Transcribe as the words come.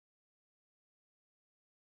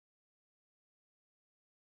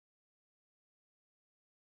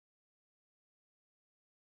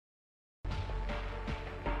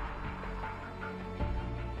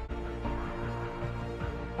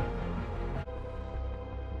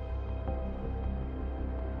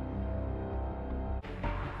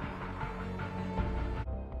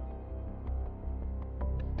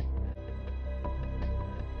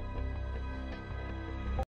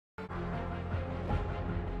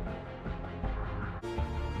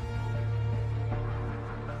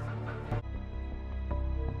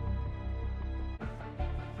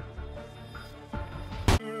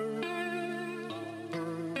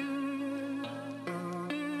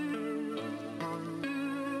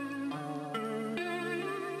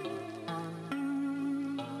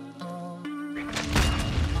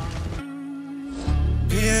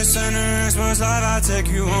Terrorists and the experts live, I take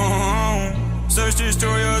you home. Search,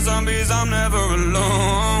 destroy your zombies, I'm never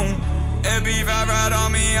alone. Every vibe right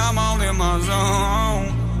on me, I'm all in my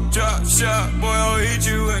zone. Drop shot, boy, I'll hit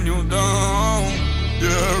you when you're done.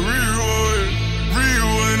 Yeah,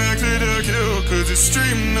 rewind, exit the kill, cause it's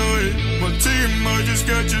stream noise. My team, I just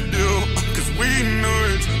got your deal, cause we know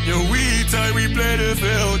it. Yeah, we tight, we play the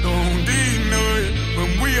field, don't deny it.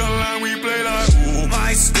 When we online, we play like, ooh,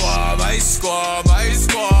 my squad, my squad, my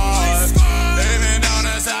squad. Aiming down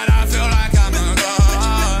the side, I feel like I'm a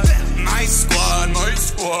god. My squad, my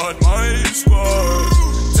squad, my squad.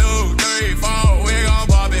 2, 3, 4, we gon'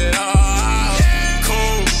 pop it up.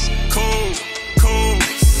 Cool, cool, cool,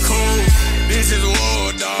 cool. This is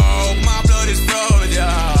war, dog. My blood is frozen,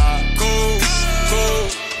 yeah. Cool, cool,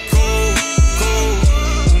 cool, cool.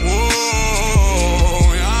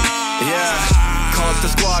 Whoa, yeah. Call up the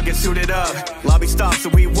squad, get suited up. Lobby stops, so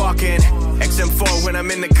we walk in. XM4 when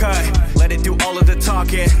I'm in the cut. Let it do all of the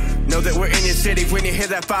talking. Know that we're in your city when you hear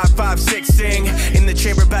that 556 sing. In the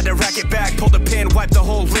chamber, about to rack it back. Pull the pin, wipe the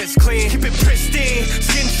whole wrist clean. Keep it pristine,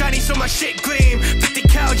 skin shiny so my shit gleam. 50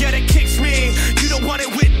 cal, yeah, that kicks me. You don't want it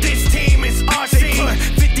with this team, it's our scene.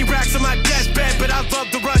 50 racks on my deathbed, but I love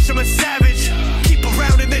the rush, I'm a savage. Keep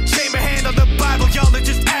around in the chamber, hand on the Bible, y'all are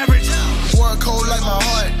just average. War cold like my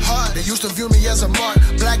heart. They used to view me as a mark.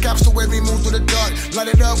 Black ops the way we move through the dark. Light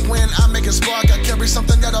it up when I make a spark. I carry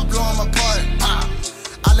something that'll blow them apart.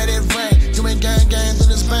 I let it rain. You ain't gang then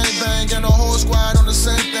it's bang bang. Got a whole squad on the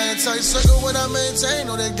same thing. Tight circle when I maintain.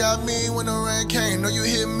 Know they got me when the rain came. Know you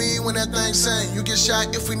hit me when that thing sang. You get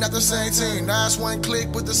shot if we not the same team. Now it's one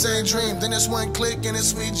click with the same dream. Then it's one click and it's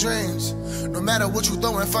sweet dreams. No matter what you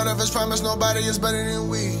throw in front of us, promise nobody is better than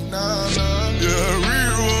we. Nah. Yeah,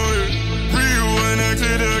 rewind,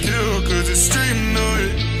 exit the kill, cause it's stream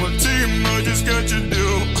noise. My team, I just got your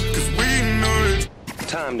deal, cause we know it.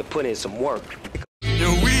 Time to put in some work.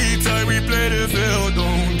 Yeah, we tight, we play the field,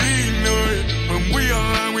 don't deny it. When we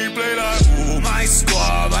online, we play like, ooh, my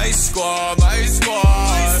squad, my squad, my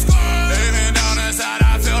squad. Aiming down the side,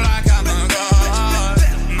 I feel like I'm a god.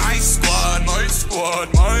 My squad, my squad,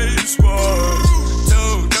 my squad.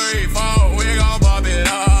 2, 3, 4, we gon' pop it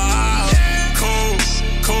up. Cool,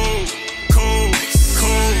 cool, cool,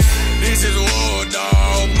 cool. This is war,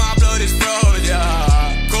 dog. My blood is frozen, yeah.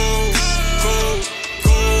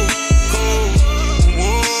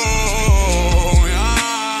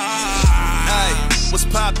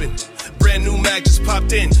 Poppin', brand new mag just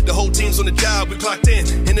popped in. The whole team's on the job, we clocked in.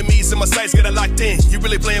 Enemies in my sights, got it locked in. You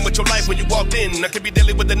really playing with your life when you walked in. I could be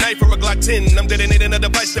dealing with a knife or a Glock 10. I'm detonating a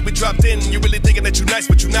device that we dropped in. You really thinking that you nice,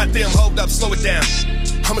 but you not them. Hold up, slow it down.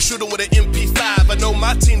 I'ma shoot 'em with an MP5. I know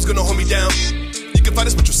my team's gonna hold me down. You can fight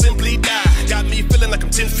us, but you simply die. Got me feeling like I'm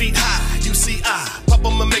 10 feet high. UCI, pop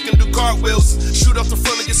 'em and make 'em do cartwheels. Shoot off the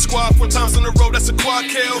front of your squad 4 times in a row, that's a quad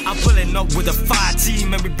kill. I'm pulling up with a fire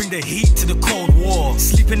team and we bring the heat to the Cold War.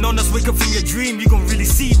 Sleeping on us, wake up from your dream, you gon' really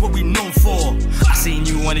see what we known for. I seen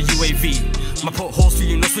you on a UAV, my put holes for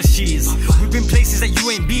you, no Swiss cheese. We've been places that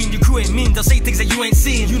you ain't been, your crew ain't mean, they'll say things that you ain't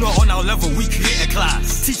seen. You know on our level, we create a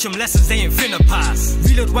class. Teach them lessons they ain't finna pass.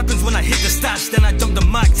 Reload weapons when I hit the stash, then I dump the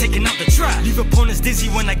mag, taking out the trash. Leave opponents dizzy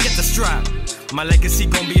when I get the strap. My legacy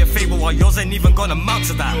gon' be a fable while yours ain't even gonna amount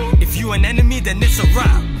to that. If you an enemy, then it's a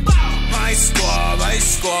wrap. My squad, my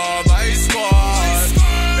squad, my squad.